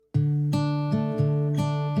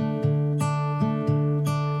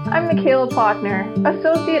Michaela Faulkner,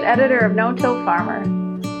 Associate Editor of No-Till Farmer.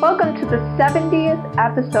 Welcome to the 70th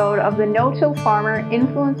episode of the No-Till Farmer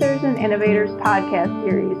Influencers and Innovators podcast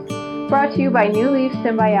series, brought to you by New Leaf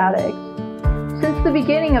Symbiotics. Since the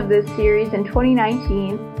beginning of this series in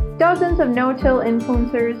 2019, dozens of no-till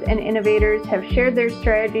influencers and innovators have shared their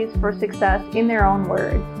strategies for success in their own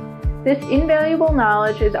words. This invaluable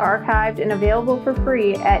knowledge is archived and available for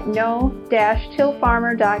free at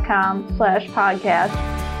no-tillfarmer.com/podcast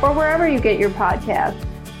or wherever you get your podcasts.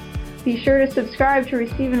 Be sure to subscribe to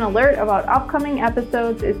receive an alert about upcoming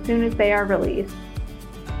episodes as soon as they are released.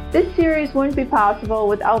 This series wouldn't be possible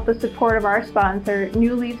without the support of our sponsor,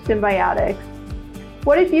 New Leaf Symbiotics.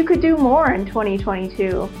 What if you could do more in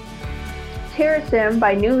 2022? TerraSym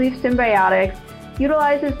by New Leaf Symbiotics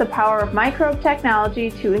utilizes the power of microbe technology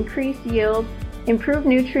to increase yield, improve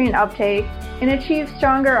nutrient uptake, and achieve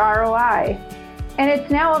stronger ROI. And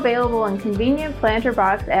it's now available in convenient planter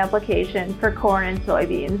box application for corn and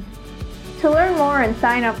soybeans. To learn more and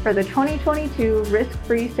sign up for the 2022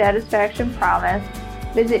 risk-free satisfaction promise,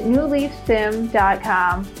 visit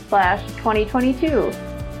newleafsym.com/2022.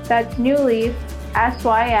 That's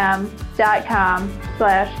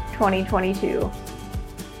newleafsym.com/2022.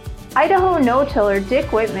 Idaho no-tiller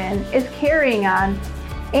Dick Whitman is carrying on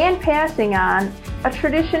and passing on a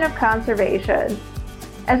tradition of conservation.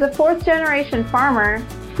 As a fourth-generation farmer,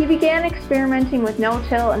 he began experimenting with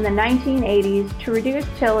no-till in the 1980s to reduce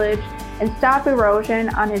tillage and stop erosion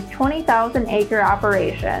on his 20,000-acre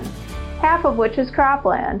operation, half of which is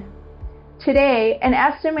cropland. Today, an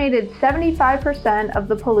estimated 75% of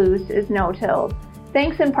the Palouse is no-tilled,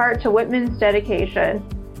 thanks in part to Whitman's dedication.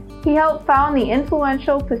 He helped found the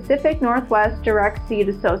influential Pacific Northwest Direct Seed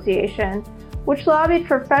Association, which lobbied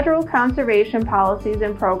for federal conservation policies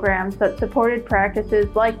and programs that supported practices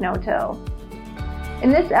like no-till.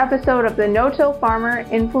 In this episode of the No-Till Farmer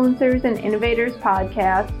Influencers and Innovators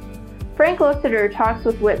podcast, Frank Lusiter talks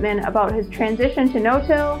with Whitman about his transition to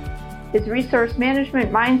no-till, his resource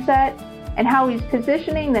management mindset, and how he's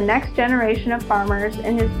positioning the next generation of farmers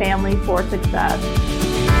in his family for success.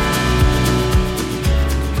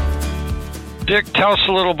 Dick, tell us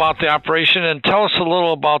a little about the operation and tell us a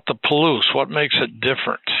little about the Palouse. What makes it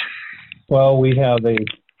different? Well, we have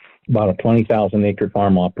about a 20,000 acre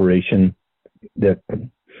farm operation that's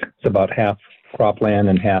about half cropland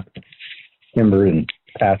and half timber and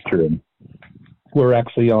pasture. And we're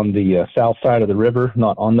actually on the south side of the river,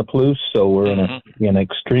 not on the Palouse, so we're in an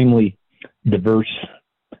extremely diverse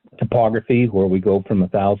topography where we go from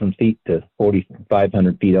 1,000 feet to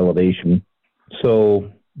 4,500 feet elevation. So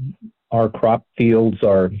our crop fields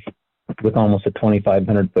are with almost a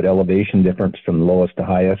 2,500 foot elevation difference from lowest to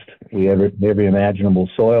highest. We have every imaginable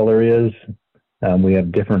soil there is. We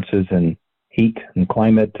have differences in heat and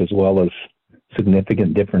climate, as well as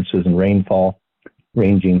significant differences in rainfall,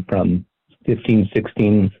 ranging from 15,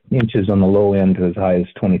 16 inches on the low end to as high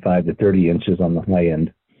as 25 to 30 inches on the high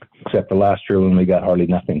end, except for last year when we got hardly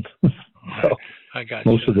nothing. So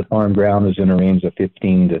most of the farm ground is in a range of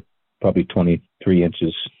 15 to probably 23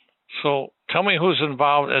 inches. So tell me who's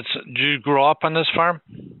involved. Did you grow up on this farm?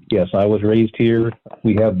 Yes, I was raised here.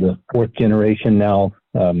 We have the fourth generation now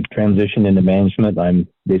transition into management. I'm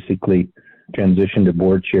basically transitioned to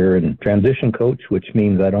board chair and transition coach, which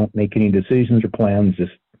means I don't make any decisions or plans,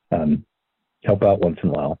 just help out once in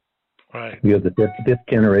a while. Right. We have the fifth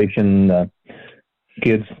generation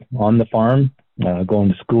kids on the farm going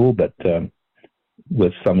to school, but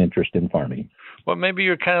with some interest in farming. Well, maybe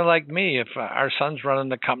you're kind of like me. If our son's running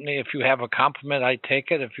the company, if you have a compliment, I take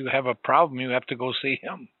it. If you have a problem, you have to go see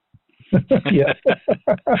him. Yeah.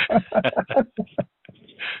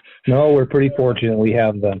 No, we're pretty fortunate. We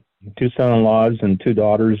have two son-in-laws and two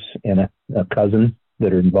daughters and a cousin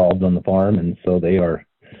that are involved on the farm, and so they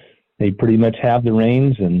pretty much have the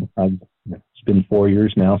reins. And it's been 4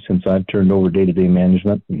 years now since I've turned over day-to-day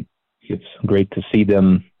management. And it's great to see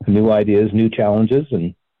them new ideas, new challenges,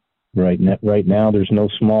 and right now, there's no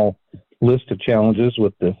small list of challenges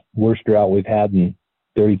with the worst drought we've had in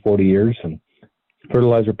 30, 40 years, and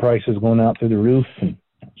fertilizer prices going out through the roof, and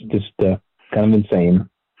it's just kind of insane.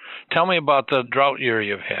 Tell me about the drought year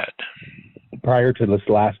you've had. Prior to this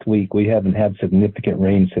last week, we haven't had significant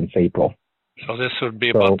rain since April. So this would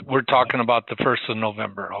be we're talking about the 1st of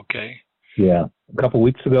November, okay? Yeah. A couple of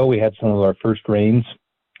weeks ago, we had some of our first rains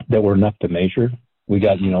that were enough to measure. We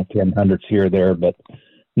got, 10 hundredths here or there, but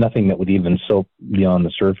nothing that would even soak beyond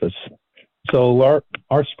the surface. So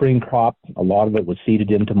our spring crop, a lot of it was seeded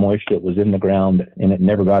into moisture. It was in the ground, and it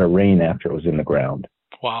never got a rain after it was in the ground.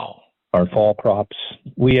 Wow. Our fall crops,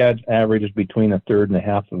 we had averages between a third and a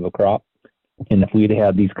half of a crop. And if we'd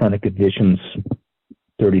had these kind of conditions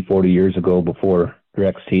 30, 40 years ago before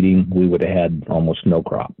direct seeding, we would have had almost no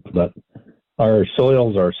crop. But our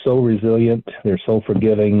soils are so resilient, they're so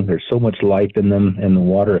forgiving, there's so much life in them, and the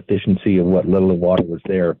water efficiency of what little water was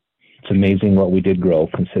there. It's amazing what we did grow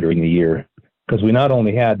considering the year. Because we not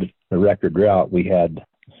only had a record drought, we had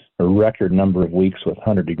a record number of weeks with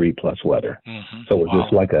 100-degree plus weather. Mm-hmm. So it was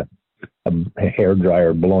just like a hair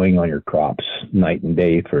dryer blowing on your crops night and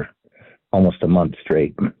day for almost a month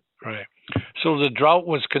straight. Right. So the drought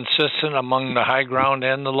was consistent among the high ground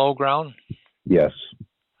and the low ground? Yes.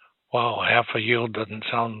 Wow, half a yield doesn't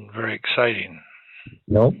sound very exciting.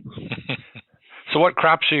 Nope. So what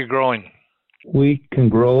crops are you growing? We can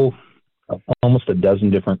grow almost a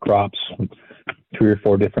dozen different crops, 3 or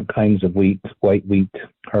 4 different kinds of wheat: white wheat,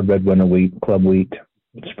 hard red winter wheat, club wheat.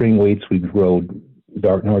 Spring wheats, we grow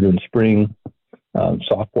dark northern spring,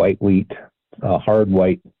 soft white wheat, hard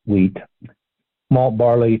white wheat, malt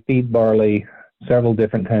barley, feed barley, several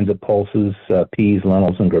different kinds of pulses, peas,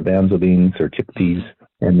 lentils, and garbanzo beans or chickpeas,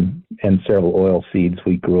 and several oil seeds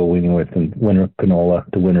we grow anywhere from winter canola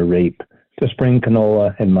to winter rape to spring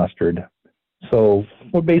canola and mustard. So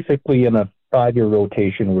we're basically in a 5-year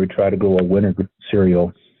rotation where we try to grow a winter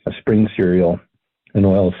cereal, a spring cereal, an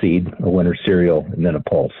oil seed, a winter cereal, and then a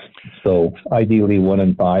pulse. So ideally 1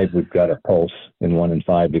 in 5 we've got a pulse, and 1 in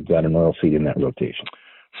 5 we've got an oil seed in that rotation.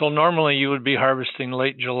 So normally you would be harvesting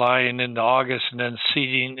late July and into August and then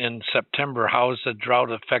seeding in September. How has the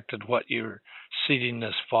drought affected what you're seeding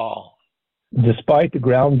this fall? Despite the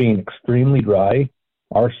ground being extremely dry,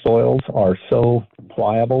 our soils are so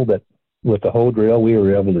pliable that with the hoe drill, we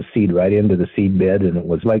were able to seed right into the seed bed, and it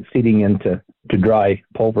was like seeding into dry,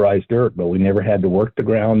 pulverized dirt, but we never had to work the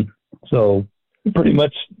ground. So we pretty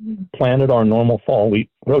much planted our normal fall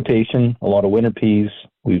wheat rotation, a lot of winter peas.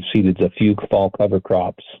 We've seeded a few fall cover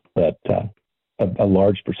crops, but a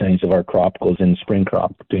large percentage of our crop goes in spring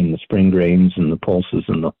crop between the spring grains and the pulses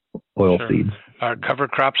and the oil seeds. Are cover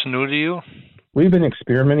crops new to you? We've been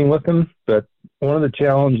experimenting with them, but one of the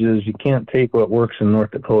challenges is you can't take what works in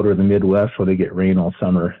North Dakota or the Midwest where they get rain all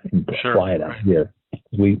summer and apply it out here.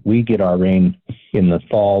 We get our rain in the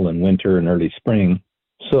fall and winter and early spring.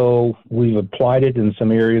 So we've applied it in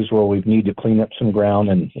some areas where we need to clean up some ground,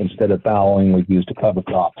 and instead of fallowing, we've used a cover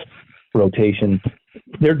crop rotation.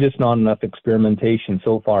 There's just not enough experimentation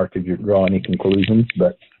so far to draw any conclusions,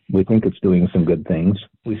 but we think it's doing some good things.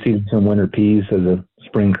 We seeded some winter peas as a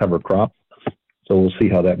spring cover crop, so we'll see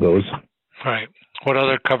how that goes. Right. What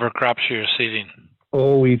other cover crops are you seeding?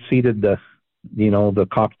 Oh, we've seeded the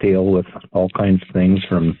cocktail with all kinds of things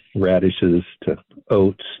from radishes to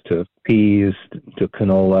oats to peas to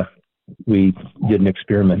canola. We did an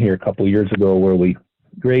experiment here a couple of years ago where we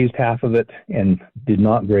grazed half of it and did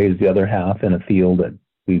not graze the other half in a field that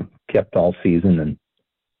we kept all season. And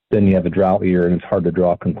then you have a drought year and it's hard to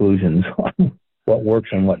draw conclusions on what works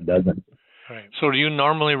and what doesn't. Right. So do you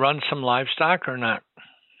normally run some livestock or not?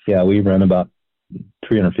 Yeah, we run about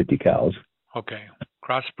 350 cows. Okay.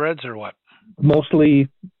 Crossbreds or what? Mostly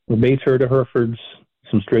the base herd of Herefords,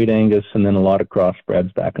 some straight Angus, and then a lot of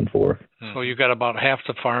crossbreds back and forth. So you got about half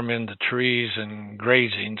the farm into trees and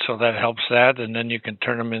grazing, so that helps that, and then you can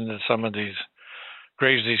turn them into some of these,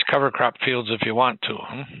 graze these cover crop fields if you want to.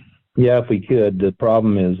 Huh? Yeah, if we could. The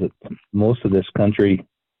problem is that most of this country,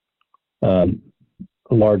 a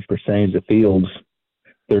large percentage of fields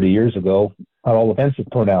 30 years ago, had all the fences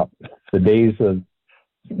torn out. The days of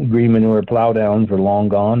green manure plow downs are long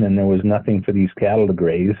gone, and there was nothing for these cattle to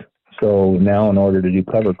graze. So now in order to do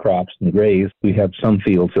cover crops and graze, we have some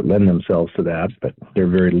fields that lend themselves to that, but they're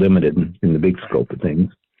very limited in the big scope of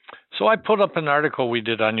things. So I put up an article we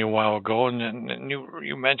did on you a while ago, and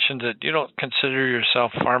you mentioned that you don't consider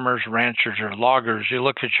yourself farmers, ranchers, or loggers. You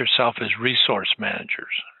look at yourself as resource managers.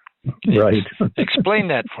 Right. Explain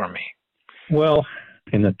that for me. Well,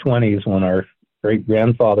 in the 20s, when our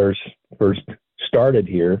great-grandfathers first started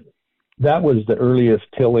here, that was the earliest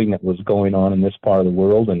tilling that was going on in this part of the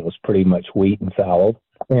world, and it was pretty much wheat and fallow.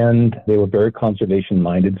 And they were very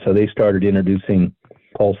conservation-minded, so they started introducing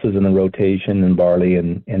pulses in the rotation and barley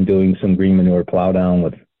and doing some green manure plow down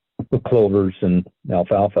with clovers and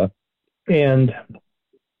alfalfa. And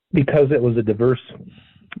because it was a diverse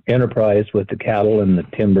enterprise with the cattle and the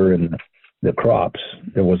timber and the crops,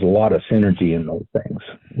 there was a lot of synergy in those things.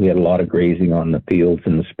 We had a lot of grazing on the fields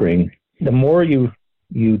in the spring. The more you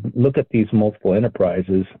look at these multiple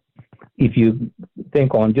enterprises, if you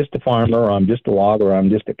think, oh, I'm just a farmer, or I'm just a logger, or I'm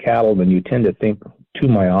just a cattleman, you tend to think too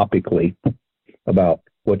myopically about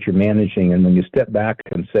what you're managing. And when you step back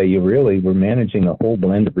and say, we're managing a whole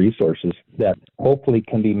blend of resources that hopefully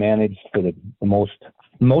can be managed for the most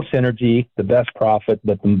most energy, the best profit,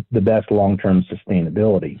 but the best long-term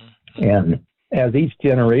sustainability. And as each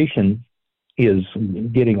generation is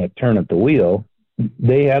getting a turn at the wheel,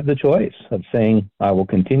 they have the choice of saying, I will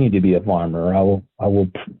continue to be a farmer. I will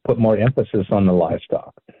put more emphasis on the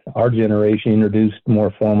livestock. Our generation introduced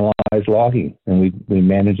more formalized logging, and we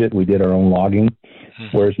manage it. We did our own logging,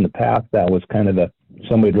 whereas in the past, that was kind of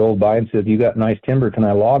somebody drove by and said, you got nice timber, can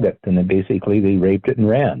I log it? And then basically they raped it and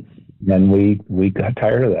ran. And we got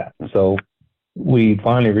tired of that. So we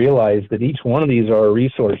finally realized that each one of these are a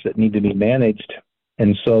resource that need to be managed.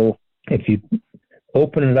 And so if you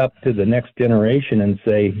open it up to the next generation and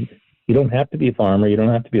say, you don't have to be a farmer, you don't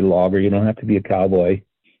have to be a logger, you don't have to be a cowboy,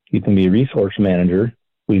 you can be a resource manager.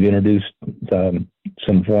 We've introduced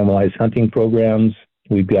some formalized hunting programs.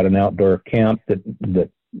 We've got an outdoor camp that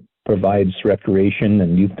provides recreation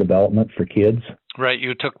and youth development for kids. Right,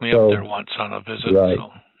 you took me up there once on a visit. Right.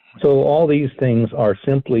 So all these things are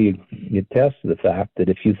simply attest to the fact that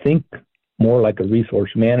if you think more like a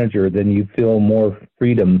resource manager, then you feel more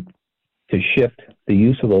freedom to shift the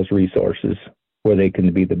use of those resources where they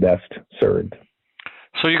can be the best served.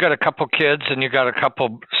 So you got a couple kids and you got a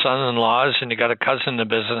couple son-in-laws and you got a cousin in the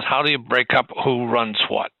business. How do you break up who runs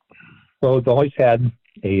what? Well, it's always had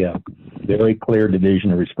a very clear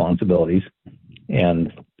division of responsibilities,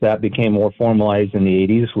 and that became more formalized in the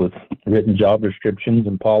 80s with written job descriptions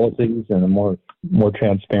and policies and a more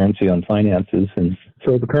transparency on finances. And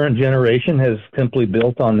so the current generation has simply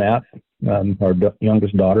built on that. Our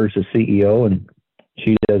youngest daughter is a CEO, and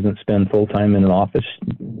she doesn't spend full time in an office.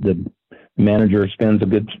 The manager spends a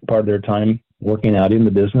good part of their time working out in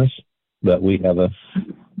the business, but we have a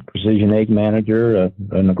precision egg manager,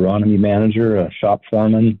 an agronomy manager, a shop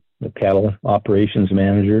foreman, a cattle operations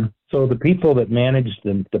manager. So the people that manage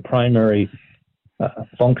the primary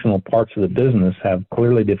functional parts of the business have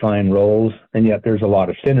clearly defined roles, and yet there's a lot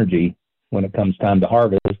of synergy. When it comes time to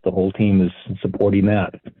harvest, the whole team is supporting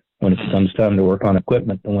that. When it comes time to work on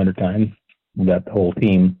equipment in the wintertime, that whole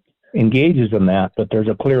team engages in that, but there's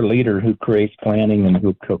a clear leader who creates planning and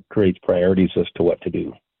who creates priorities as to what to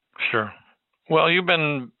do. Sure. Well, you've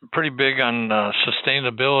been pretty big on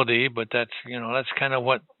sustainability, but that's kind of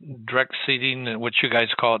what direct seeding, which you guys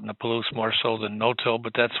call it in the Palouse more so than no-till,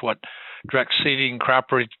 but that's what direct seeding,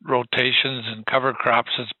 crop rotations, and cover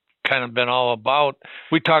crops has kind of been all about.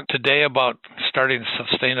 We talked today about starting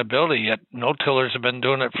sustainability, yet no-tillers have been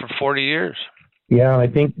doing it for 40 years. Yeah, I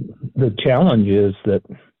think the challenge is that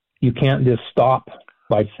you can't just stop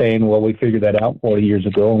by saying, well, we figured that out 40 years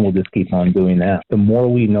ago and we'll just keep on doing that. The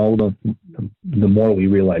more we know, the more we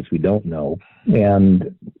realize we don't know.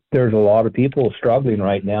 And there's a lot of people struggling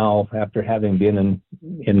right now after having been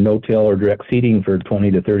in no-till or direct seeding for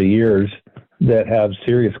 20 to 30 years that have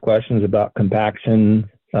serious questions about compaction.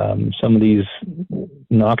 Some of these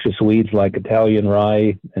noxious weeds like Italian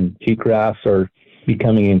rye and cheatgrass are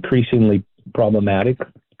becoming increasingly problematic.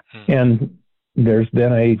 And there's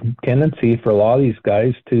been a tendency for a lot of these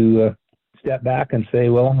guys to step back and say,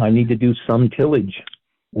 well, I need to do some tillage.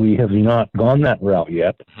 We have not gone that route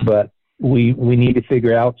yet, but we need to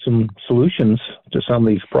figure out some solutions to some of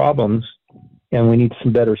these problems, and we need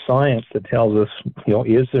some better science that tells us,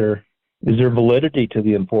 is there validity to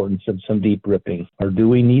the importance of some deep ripping, or do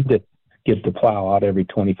we need to get the plow out every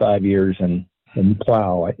 25 years and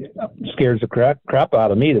plow? It scares the crap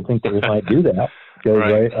out of me to think that we might do that. Because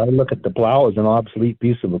right. I look at the plow as an obsolete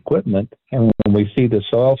piece of equipment, and when we see the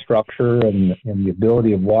soil structure and the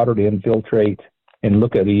ability of water to infiltrate, and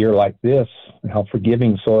look at a year like this, how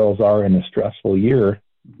forgiving soils are in a stressful year,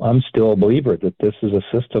 I'm still a believer that this is a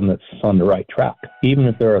system that's on the right track, even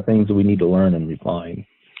if there are things that we need to learn and refine.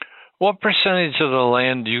 What percentage of the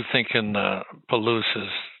land do you think in Palouse is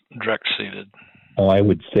direct seeded? Oh, I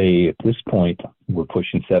would say at this point, we're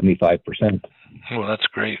pushing 75%. Well, that's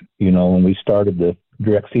great. When we started the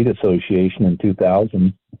Direct Seed Association in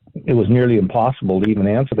 2000, it was nearly impossible to even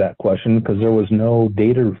answer that question because there was no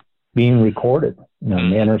data being recorded.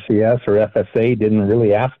 NRCS or FSA didn't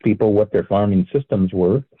really ask people what their farming systems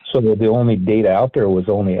were. So the only data out there was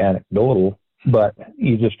only anecdotal. But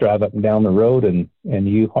you just drive up and down the road and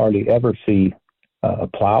you hardly ever see a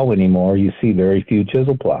plow anymore. You see very few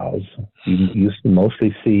chisel plows. You used to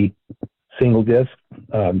mostly see single disc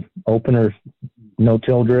opener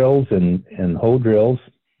no-till drills and hoe drills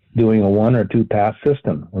doing a 1 or 2 pass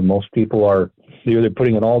system, where most people are either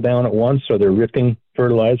putting it all down at once or they're ripping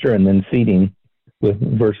fertilizer and then seeding with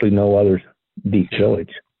virtually no other deep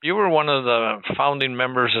tillage. You were one of the founding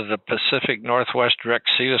members of the Pacific Northwest Direct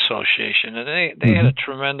Seed Association, and they had a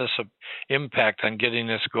tremendous impact on getting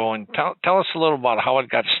this going. Tell us a little about how it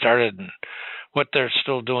got started and what they're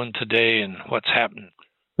still doing today and what's happening.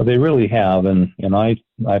 Well, they really have, and I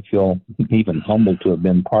feel even humbled to have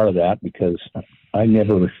been part of that, because I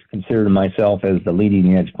never considered myself as the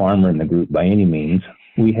leading edge farmer in the group by any means.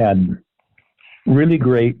 We had really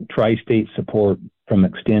great tri-state support from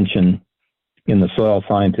Extension in the soil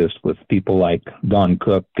scientist with people like Don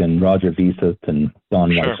Cook and Roger Viseth and Don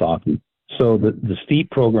Wysocki. So the STEEP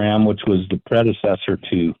program, which was the predecessor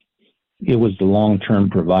to, it was the long-term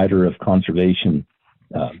provider of conservation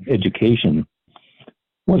education,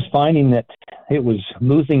 was finding that it was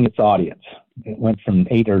losing its audience. It went from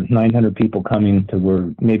 800 or 900 people coming to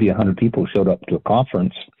where maybe 100 people showed up to a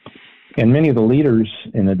conference. And many of the leaders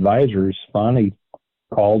and advisors finally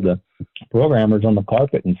called the programmers on the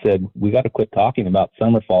carpet and said, we got to quit talking about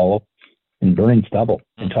summer fallow and burning stubble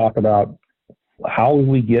and talk about how do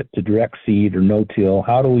we get to direct seed or no-till?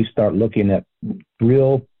 How do we start looking at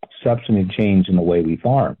real substantive change in the way we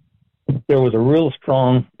farm? There was a real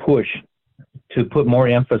strong push to put more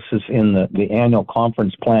emphasis in the annual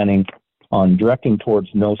conference planning on directing towards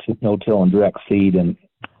no-till and direct seed. And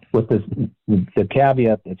with the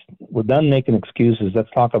caveat, we're done making excuses. Let's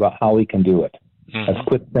talk about how we can do it. Let's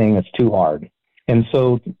quit saying it's too hard. And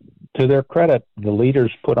so, to their credit, the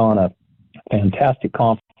leaders put on a fantastic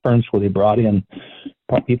conference where they brought in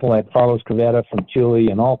people like Carlos Cravetta from Chile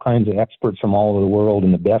and all kinds of experts from all over the world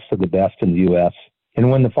and the best of the best in the U.S. And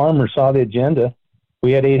when the farmers saw the agenda,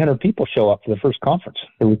 we had 800 people show up for the first conference.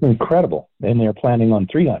 It was incredible, and they were planning on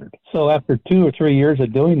 300. So after 2 or 3 years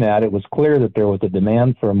of doing that, it was clear that there was a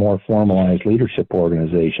demand for a more formalized leadership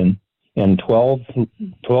organization, and 12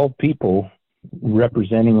 people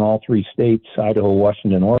representing all 3 states, Idaho,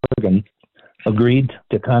 Washington, Oregon, agreed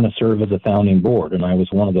to kind of serve as a founding board, and I was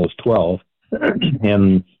one of those 12.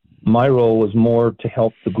 And my role was more to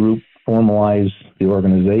help the group formalize the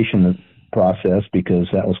organization process, because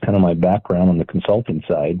that was kind of my background on the consulting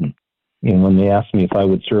side. And when they asked me if I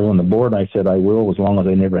would serve on the board, I said I will, as long as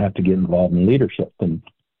I never have to get involved in leadership. And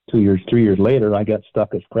 3 years later, I got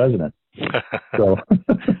stuck as president. So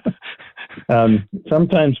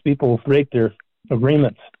sometimes people break their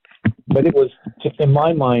agreements, but it was, in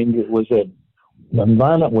my mind, the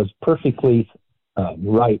environment was perfectly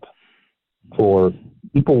ripe for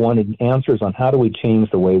people wanted answers on how do we change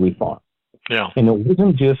the way we farm. Yeah. And it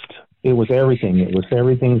wasn't just, it was everything. It was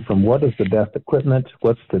everything from what is the best equipment,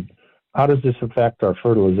 how does this affect our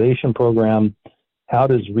fertilization program, how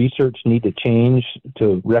does research need to change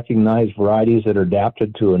to recognize varieties that are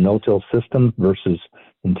adapted to a no-till system versus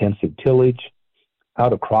intensive tillage, how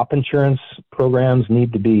do crop insurance programs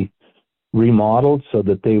need to be remodeled so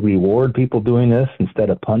that they reward people doing this instead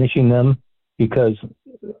of punishing them, because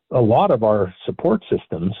a lot of our support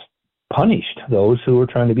systems punished those who were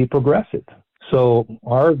trying to be progressive. So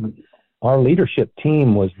our leadership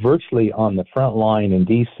team was virtually on the front line in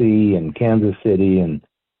D.C. and Kansas City and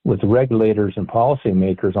with regulators and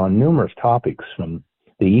policymakers on numerous topics, from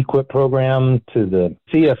the EQIP program to the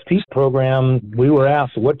CSP program. We were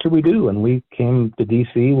asked, what should we do? And we came to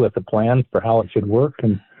D.C. with a plan for how it should work.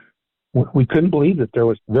 And we couldn't believe that there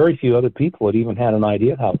was very few other people that even had an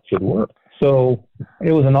idea how it should work. So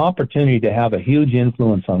it was an opportunity to have a huge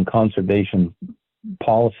influence on conservation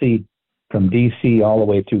policy from D.C. all the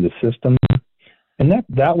way through the system. And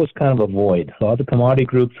that was kind of a void. So other commodity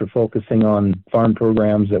groups were focusing on farm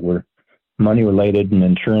programs that were money-related and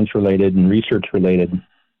insurance-related and research-related,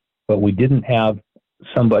 but we didn't have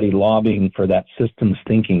somebody lobbying for that systems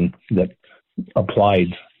thinking that applied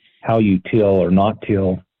how you till or not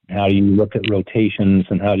till, how do you look at rotations,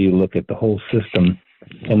 and how do you look at the whole system,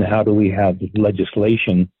 and how do we have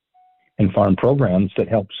legislation and farm programs that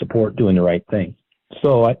help support doing the right thing.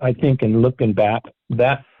 So I think in looking back,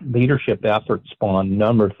 that leadership effort spawned a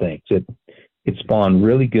number of things. It spawned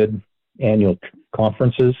really good annual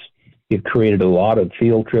conferences. It created a lot of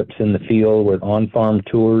field trips in the field with on-farm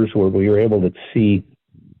tours where we were able to see,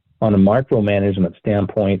 on a micromanagement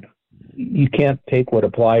standpoint, you can't take what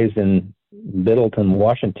applies in Middleton,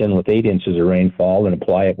 Washington with 8 inches of rainfall and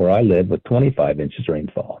apply it where I live with 25 inches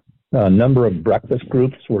rainfall. A number of breakfast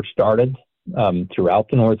groups were started throughout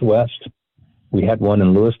the Northwest. We had one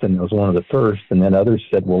in Lewiston that was one of the first, and then others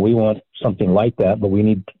said, well, we want something like that, but we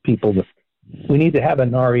need to have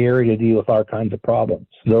an RE area to deal with our kinds of problems.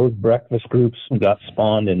 Those breakfast groups got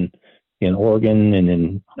spawned in Oregon and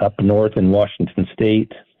in up north in Washington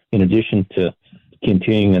State, in addition to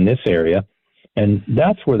continuing in this area. And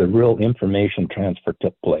that's where the real information transfer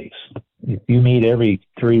took place. If you meet every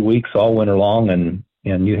 3 weeks all winter long and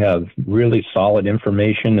you have really solid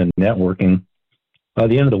information and networking, by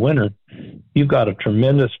the end of the winter, you've got a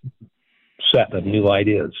tremendous set of new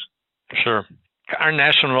ideas. Sure. Our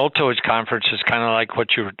National Road Tillage Conference is kind of like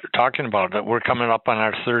what you were talking about. That we're coming up on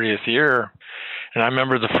our 30th year. And I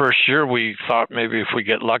remember the first year we thought maybe if we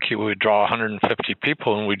get lucky, we would draw 150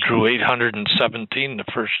 people, and we drew 817 the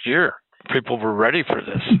first year. People were ready for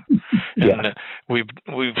this. Yeah. And we've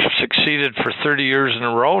succeeded for 30 years in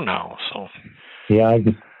a row now. So yeah,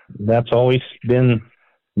 that's always been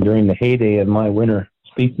during the heyday of my winter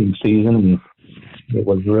speaking season. And it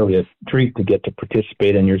was really a treat to get to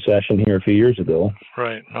participate in your session here a few years ago.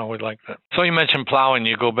 Right. No, we like that. So you mentioned plowing.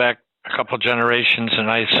 You go back a couple generations, and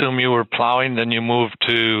I assume you were plowing, then you moved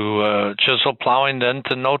to chisel plowing, then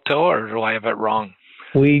to no-till, or do I have it wrong?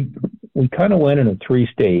 We kind of went in a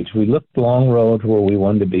three-stage. We looked long roads where we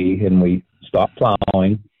wanted to be, and we stopped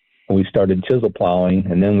plowing, and we started chisel plowing,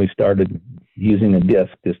 and then we started using a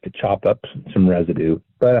disc just to chop up some residue.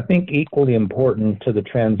 But I think equally important to the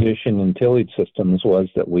transition in tillage systems was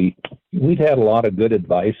that we'd had a lot of good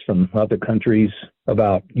advice from other countries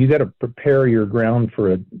about you got to prepare your ground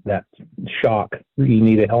for that shock. You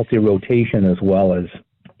need a healthy rotation as well as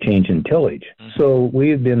change in tillage. So we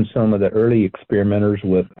had been some of the early experimenters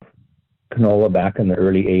with canola back in the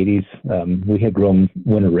early 80s. We had grown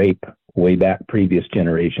winter rape way back previous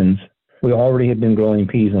generations. We already had been growing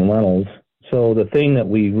peas and lentils. So the thing that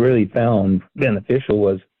we really found beneficial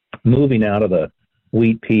was moving out of the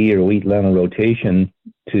wheat pea or wheat lentil rotation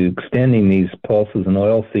to extending these pulses and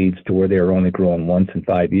oil seeds to where they were only growing once in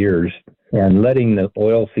 5 years, and letting the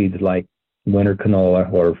oil seeds like winter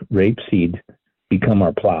canola or rapeseed become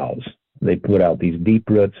our plows. They put out these deep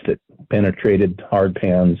roots that penetrated hard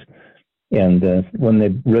pans, and when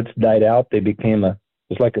the roots died out, they became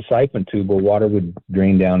just like a siphon tube where water would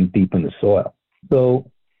drain down deep in the soil.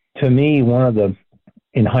 So to me, one of the,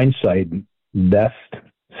 in hindsight, best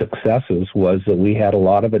successes was that we had a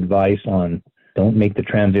lot of advice on don't make the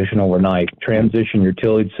transition overnight. Transition your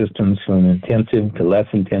tillage systems from intensive to less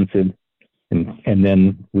intensive. And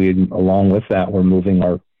then along with that, we're moving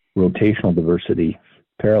our rotational diversity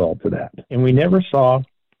parallel to that. And we never saw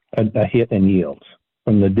a hit in yields.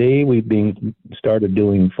 From the day we started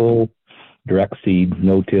doing full direct seed,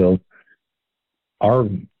 no-till, our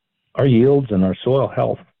yields and our soil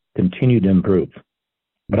health continued to improve.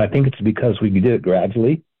 But I think it's because we did it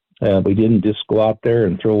gradually. We didn't just go out there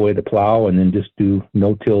and throw away the plow and then just do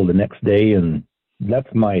no-till the next day. And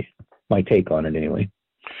that's my take on it anyway.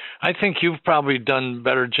 I think you've probably done a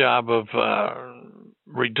better job of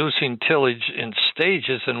reducing tillage in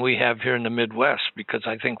stages than we have here in the Midwest, because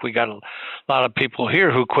I think we got a lot of people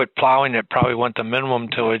here who quit plowing that probably went to minimum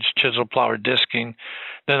tillage, chisel plow or disking.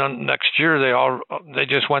 Then next year they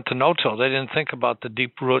just went to no-till. They didn't think about the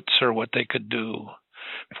deep roots or what they could do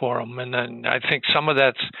for them. And then I think some of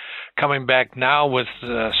that's coming back now with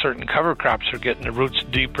certain cover crops are getting the roots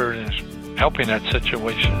deeper and is helping that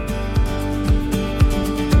situation.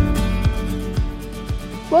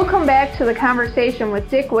 We'll come back to the conversation with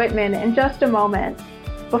Dick Whitman in just a moment.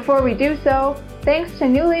 Before we do so, thanks to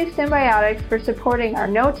New Leaf Symbiotics for supporting our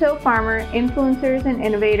No-Till Farmer Influencers and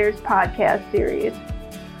Innovators podcast series.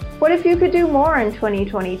 What if you could do more in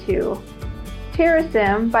 2022?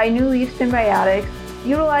 TerraSym by New Leaf Symbiotics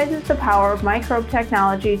utilizes the power of microbe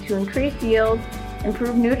technology to increase yield,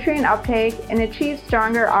 improve nutrient uptake, and achieve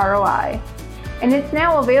stronger ROI. And it's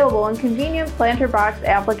now available in convenient planter box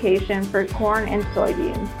application for corn and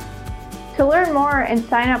soybeans. To learn more and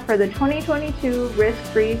sign up for the 2022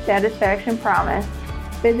 risk-free satisfaction promise,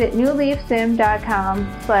 visit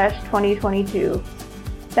newleafsym.com/2022.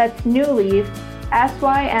 That's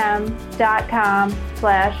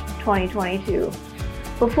newleafsym.com/2022.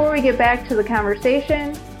 Before we get back to the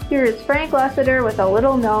conversation, here is Frank Lessiter with a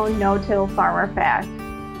little-known no-till farmer fact.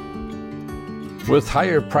 With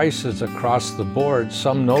higher prices across the board,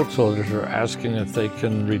 some no-tillers are asking if they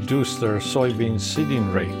can reduce their soybean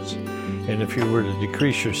seeding rates. And if you were to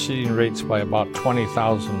decrease your seeding rates by about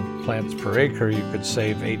 20,000 plants per acre, you could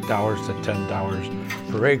save $8 to $10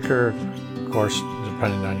 per acre, of course,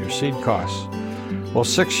 depending on your seed costs. Well,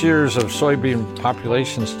 6 years of soybean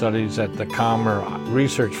population studies at the Commer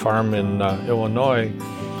Research Farm in Illinois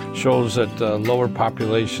shows that lower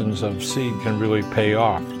populations of seed can really pay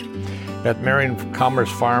off. At Marion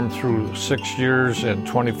Commerce Farm, through 6 years and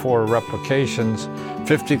 24 replications,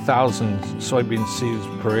 50,000 soybean seeds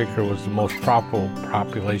per acre was the most profitable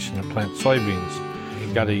population to plant soybeans.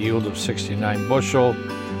 You got a yield of 69 bushel,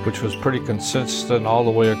 which was pretty consistent all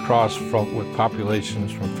the way across with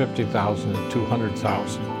populations from 50,000 to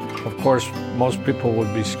 200,000. Of course, most people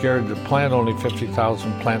would be scared to plant only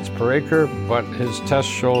 50,000 plants per acre, but his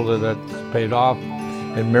tests show that it's paid off,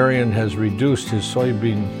 and Marion has reduced his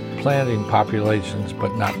soybean planting populations,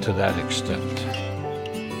 but not to that extent.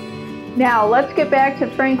 Now let's get back to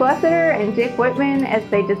Frank Lessiter and Dick Whitman as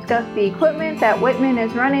they discuss the equipment that Whitman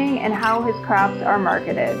is running and how his crops are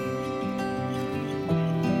marketed.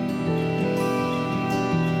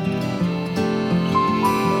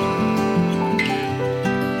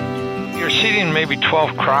 You're seeding maybe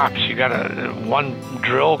 12 crops. You got one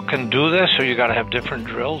drill can do this, or you got to have different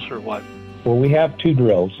drills, or what? Well, we have two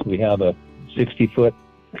drills. We have a 60-foot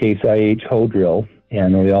Case IH hoe drill,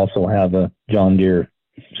 and we also have a John Deere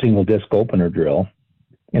single disc opener drill.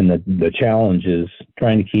 And the challenge is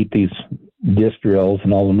trying to keep these disc drills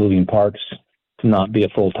and all the moving parts to not be a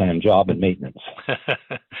full-time job in maintenance.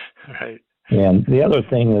 Right. And the other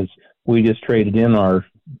thing is we just traded in our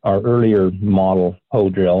earlier model hoe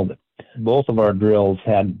drill. Both of our drills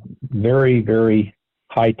had very, very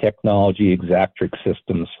high technology Exactrix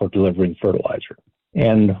systems for delivering fertilizer.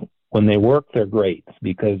 And when they work, they're great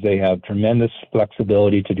because they have tremendous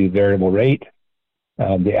flexibility to do variable rate.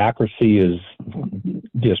 The accuracy is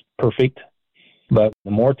just perfect. But the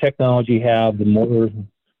more technology you have, the more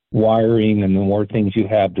wiring and the more things you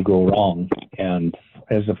have to go wrong. And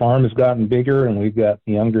as the farm has gotten bigger and we've got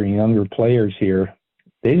younger and younger players here,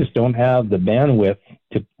 they just don't have the bandwidth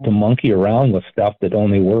to monkey around with stuff that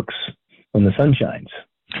only works when the sun shines.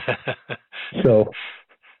 So,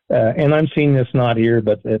 and I'm seeing this not here,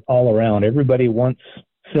 but all around. Everybody wants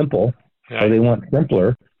simple, or they want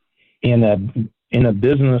simpler in a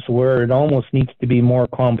business where it almost needs to be more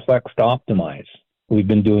complex to optimize. We've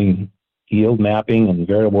been doing yield mapping and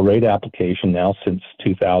variable rate application now since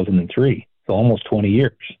 2003, so almost 20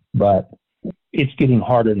 years. But it's getting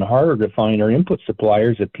harder and harder to find our input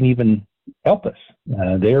suppliers that can even help us.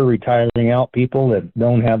 They're retiring out people that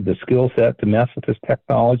don't have the skill set to mess with this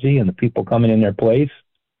technology, and the people coming in their place,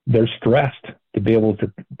 they're stressed to be able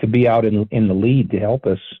to be out in the lead to help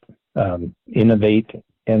us innovate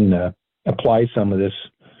and apply some of this,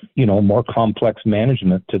 more complex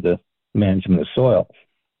management to the management of soil.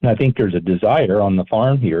 And I think there's a desire on the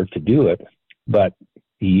farm here to do it, but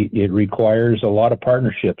it requires a lot of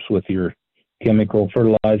partnerships with your chemical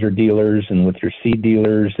fertilizer dealers and with your seed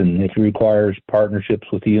dealers, and it requires partnerships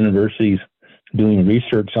with the universities doing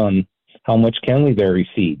research on how much can we vary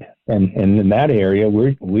seed. And in that area,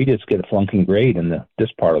 we just get a flunking grade in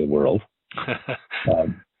this part of the world.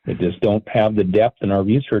 They just don't have the depth in our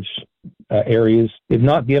research areas. They've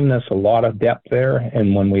not given us a lot of depth there,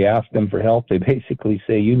 and when we ask them for help, they basically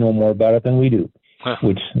say, you know more about it than we do,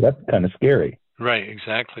 which that's kind of scary. Right,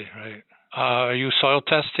 exactly, right. Are you soil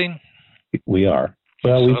testing? We are.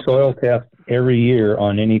 Well, we soil test every year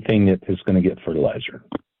on anything that is going to get fertilizer.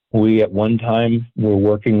 We, at one time, were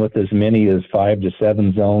working with as many as 5 to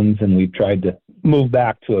 7 zones, and we've tried to move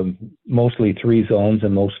back to mostly 3 zones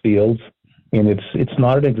in most fields. And it's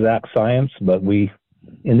not an exact science, but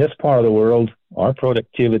in this part of the world, our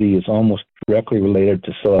productivity is almost directly related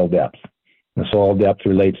to soil depth. The soil depth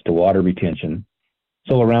relates to water retention.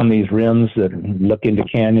 So around these rims that look into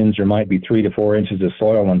canyons, there might be 3 to 4 inches of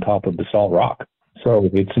soil on top of basalt rock. So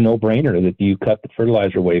it's a no-brainer that you cut the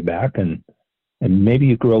fertilizer way back, and maybe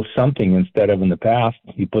you grow something instead of in the past.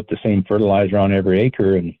 You put the same fertilizer on every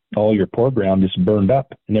acre, and all your poor ground just burned up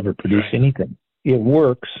and never produced anything. It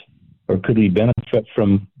works, or could we benefit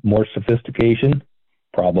from more sophistication?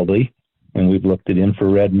 Probably. And we've looked at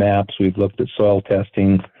infrared maps. We've looked at soil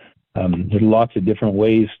testing. There's lots of different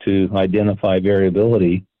ways to identify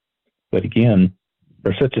variability. But again,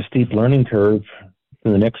 there's such a steep learning curve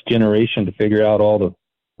for the next generation to figure out all the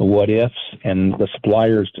what ifs and the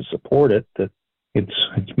suppliers to support it that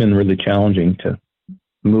it's been really challenging to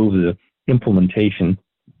move the implementation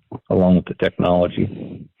along with the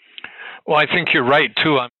technology. Well, I think you're right,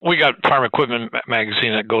 too. We got Farm Equipment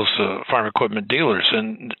magazine that goes to farm equipment dealers,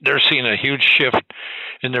 and they're seeing a huge shift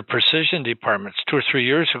in their precision departments. 2 or 3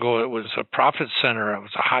 years ago, it was a profit center. It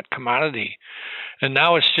was a hot commodity. And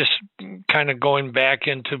now it's just kind of going back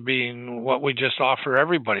into being what we just offer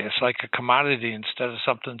everybody. It's like a commodity instead of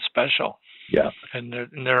something special. Yeah. And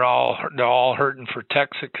they're all hurting for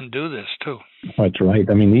techs that can do this, too. That's right.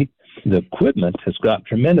 I mean, the equipment has got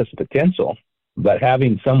tremendous potential. But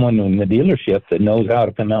having someone in the dealership that knows how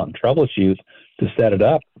to come out and troubleshoot to set it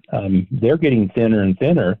up, they're getting thinner and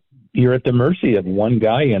thinner. You're at the mercy of one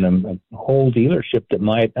guy in a whole dealership that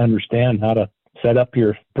might understand how to set up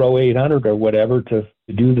your Pro 800 or whatever to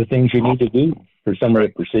do the things you need to do for some of the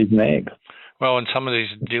precision ag. Well, and some of these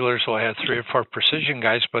dealers will have 3 or 4 precision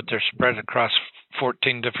guys, but they're spread across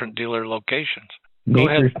 14 different dealer locations.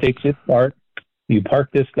 Nature takes its part. You park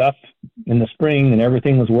this stuff in the spring and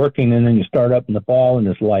everything was working, and then you start up in the fall and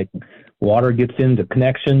it's like water gets into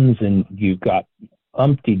connections and you've got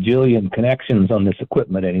umpty jillion connections on this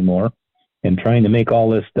equipment anymore. And trying to make all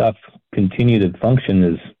this stuff continue to function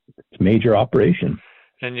is a major operation.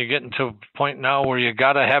 And you're getting to a point now where you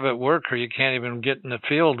got to have it work or you can't even get in the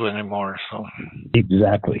field anymore. So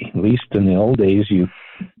exactly. At least in the old days,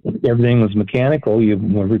 everything was mechanical. You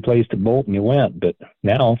replaced a bolt and you went. But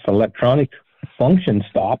now, if electronic function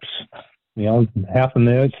stops,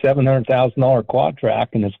 $500,000, $700,000 quad track,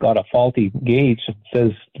 and it's got a faulty gauge that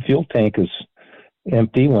says the fuel tank is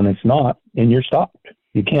empty when it's not, and you're stopped.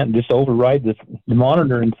 You can't just override the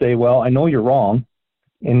monitor and say, "Well, I know you're wrong,"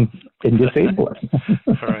 and disable it.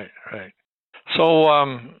 Right.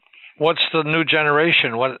 So, what's the new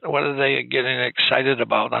generation? What are they getting excited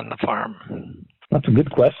about on the farm? That's a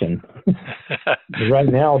good question. Right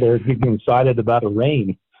now, they're getting excited about a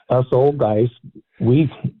rain. Us old guys,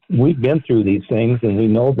 we've been through these things, and we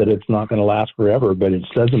know that it's not going to last forever, but it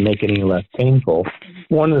doesn't make it any less painful.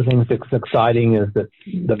 One of the things that's exciting is that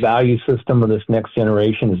the value system of this next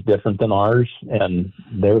generation is different than ours, and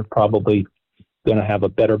they're probably going to have a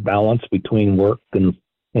better balance between work and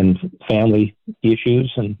family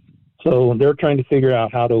issues. And so they're trying to figure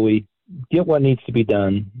out, how do we get what needs to be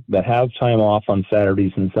done, but have time off on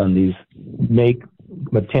Saturdays and Sundays, make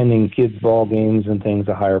attending kids' ball games and things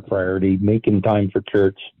a higher priority, making time for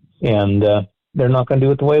church, and they're not going to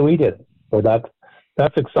do it the way we did. So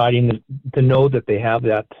that's exciting to know that they have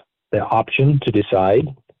the option to decide.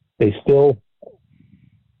 They're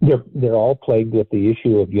all plagued with the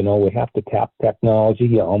issue of, we have to tap technology.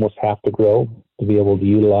 You almost have to grow to be able to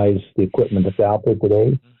utilize the equipment that's out there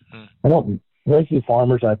today. Mm-hmm. Very few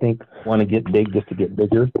farmers, I think, want to get big just to get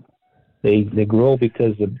bigger. They grow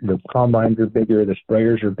because the combines are bigger, the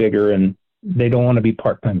sprayers are bigger, and they don't want to be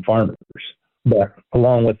part-time farmers. But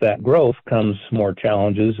along with that growth comes more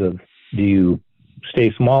challenges of, do you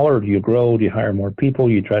stay smaller? Do you grow? Do you hire more people?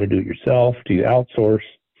 Do you try to do it yourself? Do you outsource?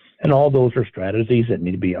 And all those are strategies that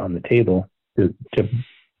need to be on the table to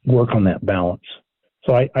work on that balance.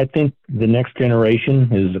 So I think the next generation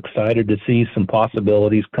is excited to see some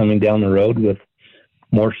possibilities coming down the road with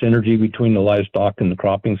more synergy between the livestock and the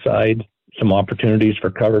cropping side, some opportunities for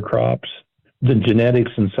cover crops. The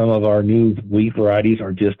genetics in some of our new wheat varieties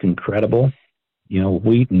are just incredible.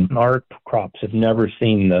 Wheat and our crops have never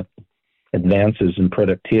seen the advances in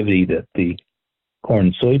productivity that the corn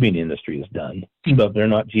and soybean industry has done, but they're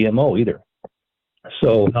not GMO either.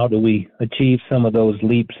 So how do we achieve some of those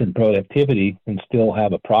leaps in productivity and still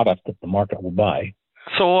have a product that the market will buy?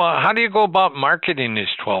 So how do you go about marketing these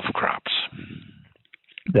 12 crops?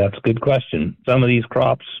 That's a good question. Some of these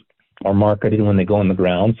crops are marketed when they go in the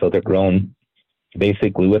ground, so they're grown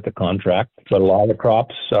basically with the contract. But a lot of the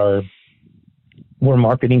crops we're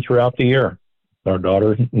marketing throughout the year. Our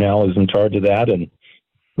daughter now is in charge of that, and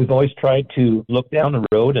we've always tried to look down the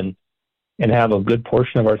road and have a good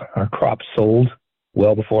portion of our crops sold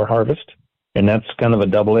well before harvest. And that's kind of a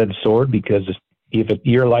double-edged sword, because if a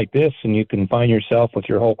year like this and you can find yourself with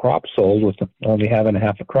your whole crop sold with only having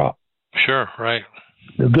half a crop. Sure, right.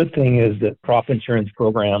 The good thing is that crop insurance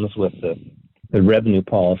programs with the revenue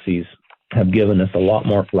policies have given us a lot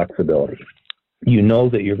more flexibility. You know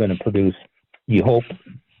that you're going to produce, you hope,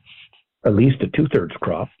 at least a 2/3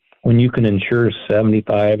 crop. When you can insure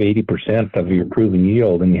 75, 80% of your proven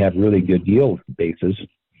yield and you have really good yield bases,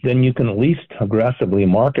 then you can at least aggressively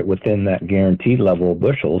market within that guaranteed level of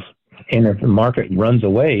bushels. And if the market runs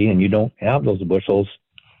away and you don't have those bushels,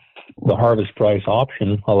 the harvest price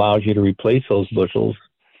option allows you to replace those bushels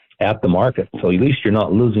at the market. So at least you're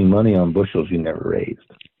not losing money on bushels you never raised.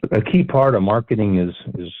 A key part of marketing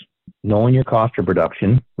is knowing your cost of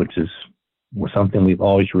production, which is something we've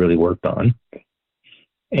always really worked on,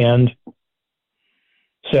 and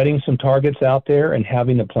setting some targets out there and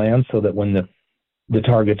having a plan so that when the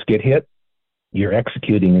targets get hit, you're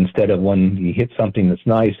executing, instead of when you hit something that's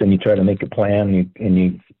nice and you try to make a plan and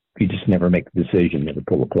you just never make the decision, never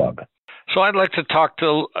pull the plug. So I'd like to talk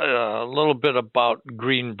to a little bit about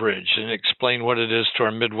Greenbridge and explain what it is to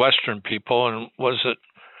our Midwestern people. And was it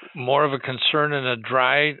more of a concern in a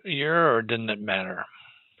dry year, or didn't it matter?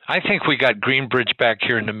 I think we got Greenbridge back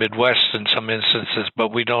here in the Midwest in some instances,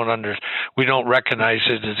 but we don't recognize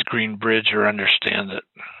it as Greenbridge or understand it.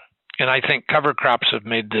 And I think cover crops have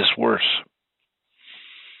made this worse.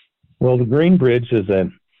 Well, the Greenbridge is a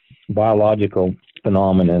biological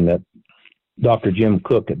phenomenon that Dr. Jim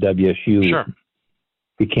Cook at WSU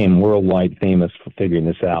became worldwide famous for figuring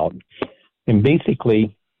this out. And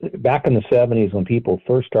basically, back in the 70s, when people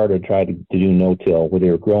first started trying to do no-till, where they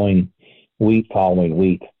were growing wheat following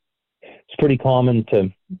wheat, it's pretty common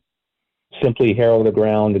to simply harrow the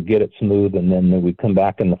ground to get it smooth, and then we'd come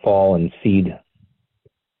back in the fall and seed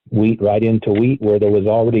wheat right into wheat where there was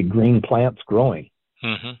already green plants growing.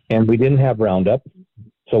 and we didn't have Roundup,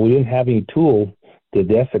 so we didn't have any tool to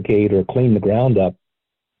desiccate or clean the ground up.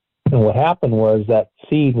 And what happened was that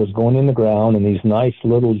seed was going in the ground, and these nice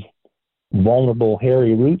little vulnerable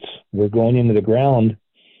hairy roots were going into the ground,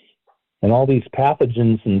 and all these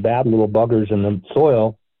pathogens and bad little buggers in the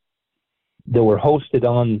soil that were hosted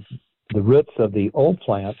on the roots of the old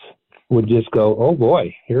plants would just go, oh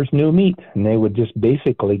boy, here's new meat. And they would just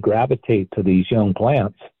basically gravitate to these young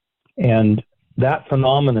plants. And that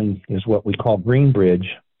phenomenon is what we call green bridge.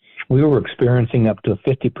 We were experiencing up to a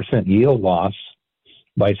 50% yield loss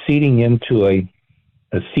by seeding into a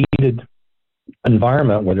seeded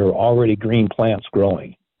environment where there were already green plants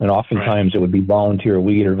growing. And oftentimes it would be volunteer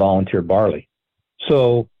wheat or volunteer barley.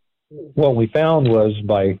 So what we found was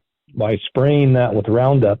by spraying that with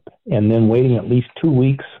Roundup and then waiting at least 2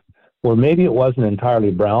 weeks, or maybe it wasn't entirely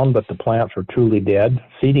brown, but the plants were truly dead,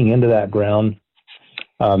 seeding into that ground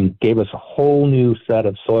gave us a whole new set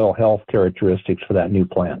of soil health characteristics for that new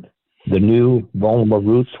plant. The new vulnerable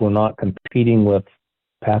roots were not competing with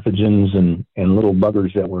pathogens and little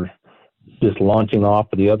buggers that were just launching off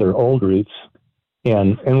of the other old roots.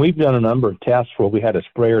 And we've done a number of tests where we had a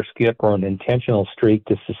sprayer skip or an intentional streak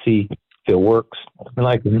just to see if it works. And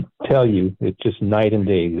I can tell you, it's just night and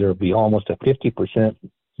day. There'll be almost a 50%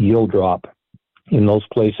 yield drop in those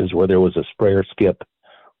places where there was a sprayer skip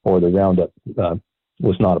or the Roundup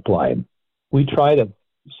was not applied. We try to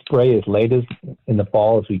spray as late as in the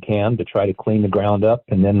fall as we can to try to clean the ground up.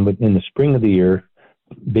 And then in the spring of the year,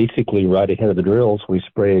 basically right ahead of the drills, we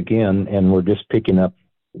spray again, and we're just picking up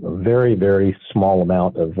a very, very small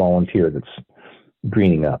amount of volunteer that's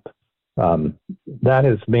greening up. That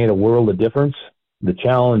has made a world of difference. The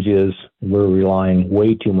challenge is we're relying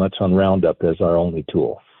way too much on Roundup as our only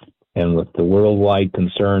tool. And with the worldwide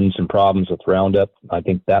concerns and problems with Roundup, I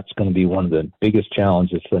think that's going to be one of the biggest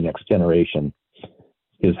challenges for the next generation,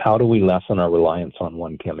 is how do we lessen our reliance on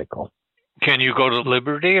one chemical? Can you go to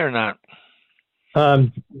Liberty or not?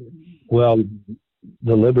 Well,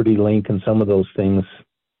 the Liberty Link and some of those things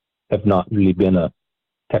have not really been a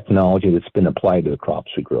technology that's been applied to the crops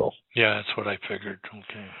we grow. Yeah, that's what I figured.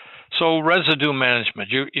 Okay. So residue management,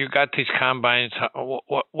 you got these combines.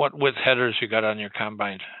 What width headers you got on your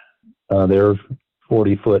combines? They're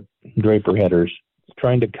 40-foot Draper headers.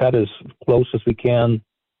 Trying to cut as close as we can.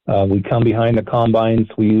 We come behind the combines.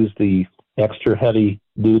 We use the extra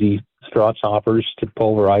heavy-duty straw choppers to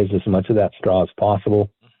pulverize as much of that straw as possible.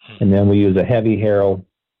 And then we use a heavy harrow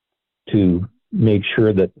to make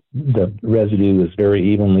sure that the residue is very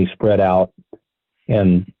evenly spread out.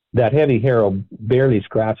 And that heavy harrow barely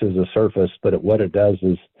scratches the surface, but what it does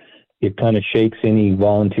is it kind of shakes any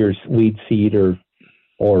volunteer weed seed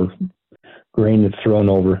or grain that's thrown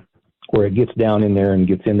over, where it gets down in there and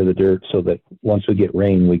gets into the dirt, so that once we get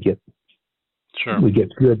rain, we get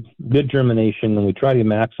good germination, and we try to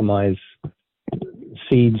maximize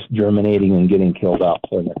seeds germinating and getting killed off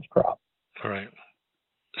for the next crop. All right.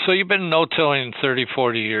 So you've been no-tilling 30,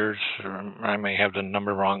 40 years, or I may have the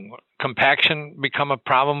number wrong. Compaction become a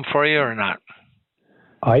problem for you or not?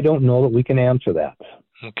 I don't know that we can answer that.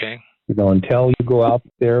 Okay. Until you go out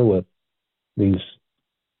there with these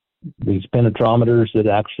penetrometers that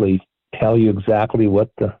actually tell you exactly what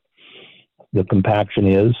the compaction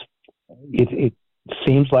is, it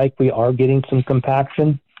seems like we are getting some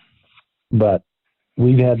compaction, but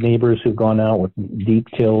we've had neighbors who've gone out with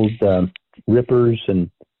deep-tilled rippers and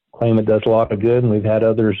claim it does a lot of good, and we've had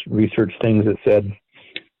others research things that said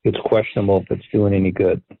it's questionable if it's doing any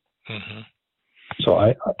good. Mm-hmm. So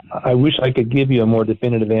I wish I could give you a more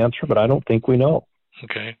definitive answer, but I don't think we know.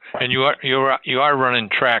 Okay, and you are running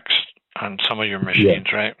tracks on some of your machines,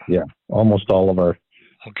 yeah. Right? Yeah, almost all of our.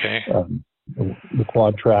 Okay. The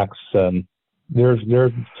quad tracks. There's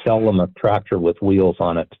seldom a tractor with wheels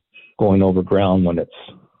on it going over ground when it's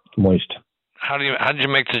moist. How did you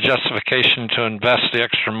make the justification to invest the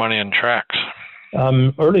extra money in tracks?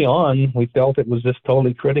 Early on, we felt it was just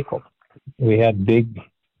totally critical. We had big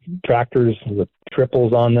tractors with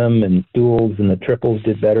triples on them and duals, and the triples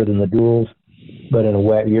did better than the duals. But in a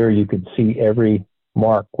wet year, you could see every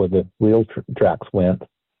mark where the wheel tracks went.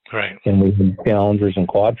 Right. And we had challengers and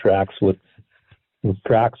quad tracks with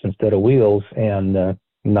tracks instead of wheels, and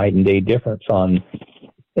night and day difference on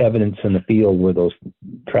evidence in the field where those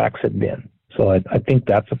tracks had been. So I think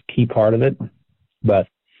that's a key part of it. But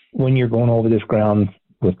when you're going over this ground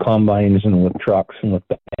with combines and with trucks and with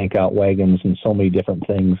bank out wagons and so many different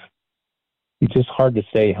things, it's just hard to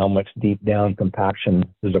say how much deep down compaction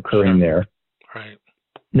is occurring there. Right.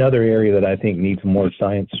 Another area that I think needs more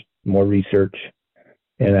science, more research,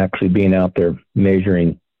 and actually being out there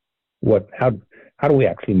measuring how do we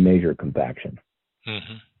actually measure compaction?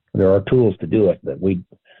 Mm-hmm. There are tools to do it, but we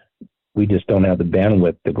just don't have the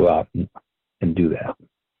bandwidth to go out and do that.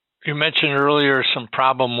 You mentioned earlier some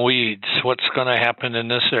problem weeds. What's going to happen in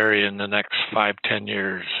this area in the next 5-10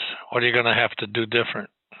 years? What are you going to have to do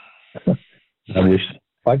different? I wish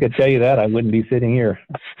if I could tell you that, I wouldn't be sitting here.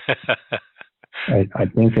 I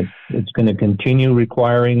think it's going to continue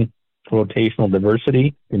requiring rotational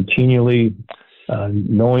diversity, continually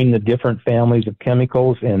knowing the different families of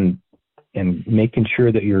chemicals and making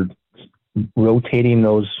sure that you're rotating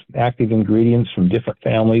those active ingredients from different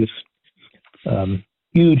families. That's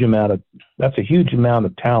a huge amount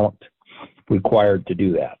of talent required to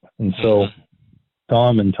do that. And so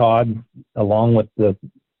Tom and Todd, along with the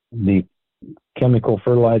chemical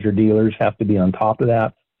fertilizer dealers, have to be on top of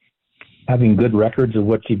that, having good records of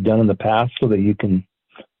what you've done in the past so that you can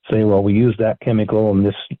say, well, we use that chemical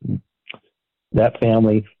and that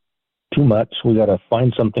family too much. We got to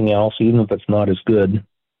find something else, even if it's not as good,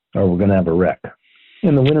 or we're going to have a wreck.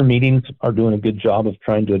 And the winter meetings are doing a good job of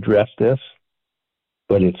trying to address this,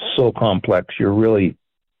 but it's so complex.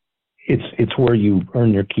 It's where you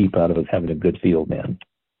earn your keep out of it, having a good field man,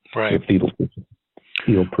 right? A field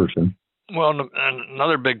person. Well,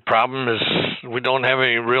 another big problem is we don't have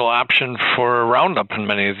any real option for Roundup in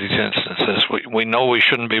many of these instances. We know we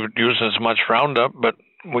shouldn't be using as much Roundup, but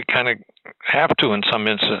we kind of have to in some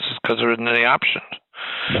instances because there isn't any options.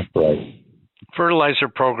 That's right. Fertilizer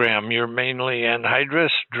program, you're mainly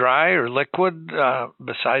anhydrous, dry or liquid,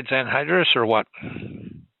 besides anhydrous, or what?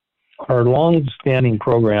 Our long-standing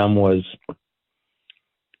program was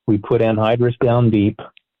we put anhydrous down deep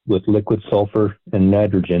with liquid sulfur and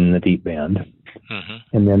nitrogen in the deep band. Mm-hmm.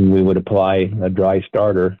 And then we would apply a dry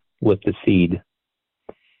starter with the seed.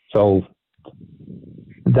 So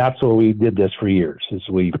that's where we did this for years, is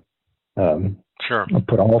we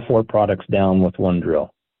put all 4 products down with one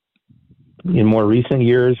drill. In more recent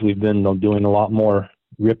years, we've been doing a lot more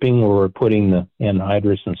ripping, where we're putting the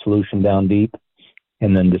anhydrous in solution down deep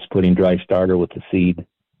and then just putting dry starter with the seed.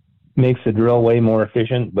 Makes the drill way more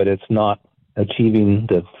efficient, but it's not achieving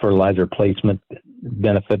the fertilizer placement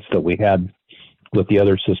benefits that we had with the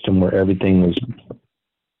other system, where everything was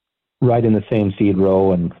right in the same seed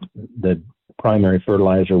row and the primary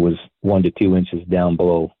fertilizer was 1 to 2 inches down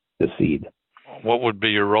below the seed. What would be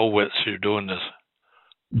your row widths you're doing this?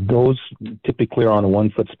 Those typically are on a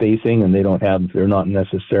 1-foot spacing, and they're not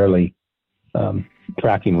necessarily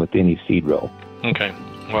tracking with any seed row. Okay.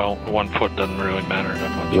 Well, 1 foot doesn't really matter that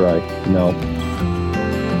much. Right. No.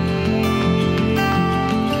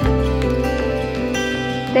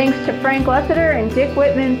 Thanks to Frank Lessiter and Dick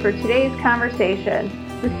Whitman for today's conversation,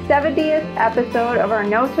 the 70th episode of our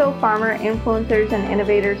No-Till Farmer Influencers and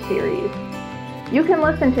Innovators series. You can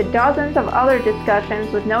listen to dozens of other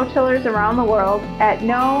discussions with no-tillers around the world at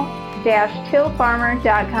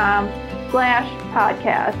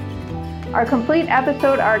no-tillfarmer.com/podcast. Our complete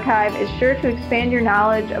episode archive is sure to expand your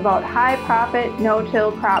knowledge about high-profit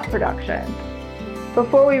no-till crop production.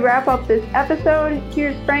 Before we wrap up this episode,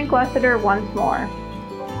 here's Frank Lessiter once more.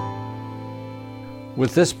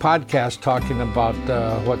 With this podcast talking about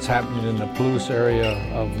what's happening in the Palouse area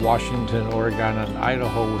of Washington, Oregon, and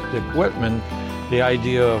Idaho with Dick Whitman, the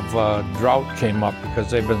idea of drought came up because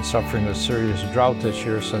they've been suffering a serious drought this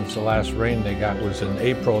year since the last rain they got was in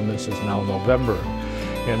April, and this is now November.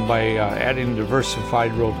 And by adding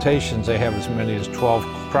diversified rotations, they have as many as 12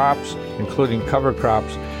 crops, including cover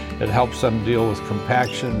crops. It helps them deal with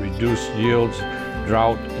compaction, reduced yields,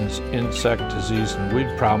 drought, insect disease, and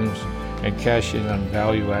weed problems, and cash in on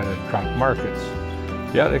value-added crop markets.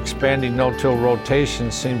 Yet expanding no-till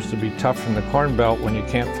rotation seems to be tough in the Corn Belt when you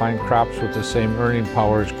can't find crops with the same earning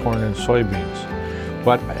power as corn and soybeans.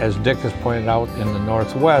 But as Dick has pointed out, in the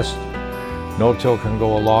Northwest, no-till can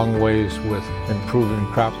go a long ways with improving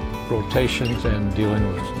crop rotations and dealing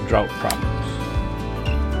with drought problems.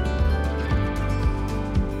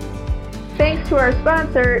 Thanks to our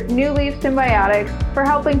sponsor, New Leaf Symbiotics, for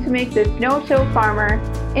helping to make this No-Till Farmer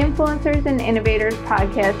Influencers and Innovators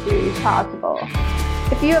podcast series possible.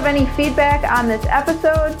 If you have any feedback on this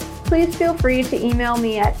episode, please feel free to email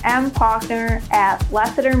me at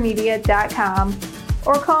mfaulkner@lessitermedia.com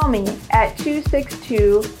or call me at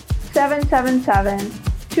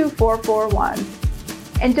 262-777-2441.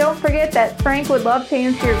 And don't forget that Frank would love to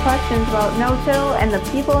answer your questions about no-till and the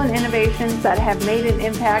people and innovations that have made an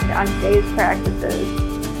impact on today's practices.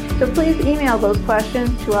 So please email those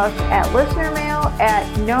questions to us at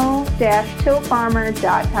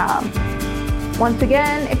listenermail@no-tillfarmer.com. Once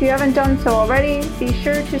again, if you haven't done so already, be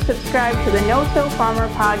sure to subscribe to the No-Till Farmer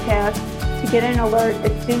podcast to get an alert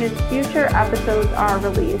as soon as future episodes are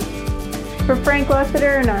released. For Frank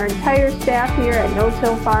Lessiter and our entire staff here at No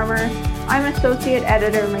Till Farmer, I'm Associate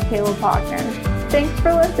Editor Michaela Faulkner. Thanks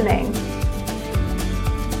for listening.